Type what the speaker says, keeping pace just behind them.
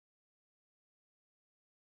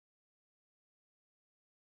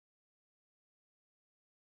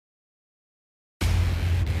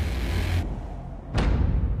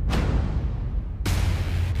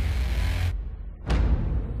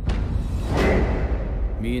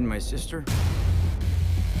Me and my sister,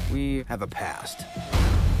 we have a past.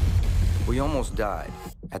 We almost died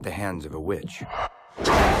at the hands of a witch.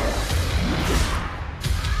 But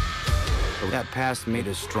that past made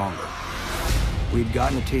us stronger. We'd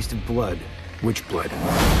gotten a taste of blood, witch blood.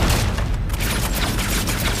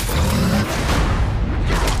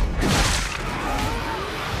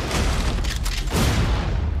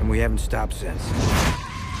 And we haven't stopped since.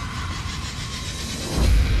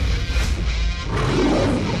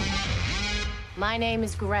 My name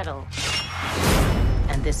is Gretel,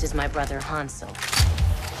 and this is my brother Hansel.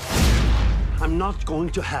 I'm not going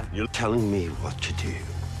to have you telling me what to do.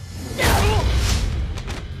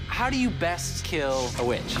 How do you best kill a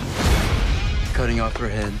witch? Cutting off her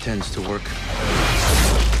head tends to work.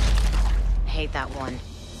 Hate that one.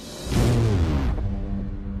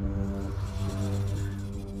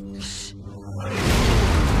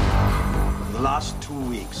 In the last 2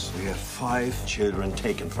 weeks, we had 5 children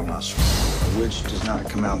taken from us. A witch does not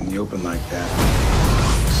come out in the open like that.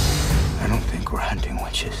 I don't think we're hunting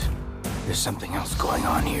witches. There's something else going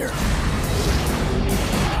on here.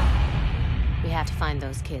 We have to find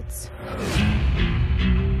those kids.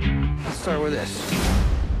 Let's start with this.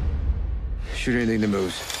 Shoot anything that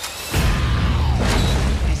moves.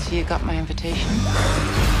 I see you got my invitation.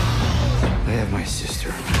 I have my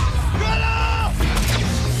sister.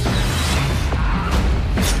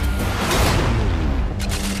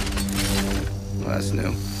 Well, that's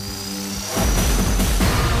new.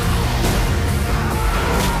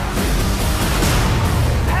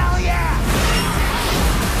 Hell yeah!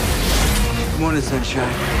 Morning,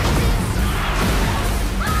 sunshine.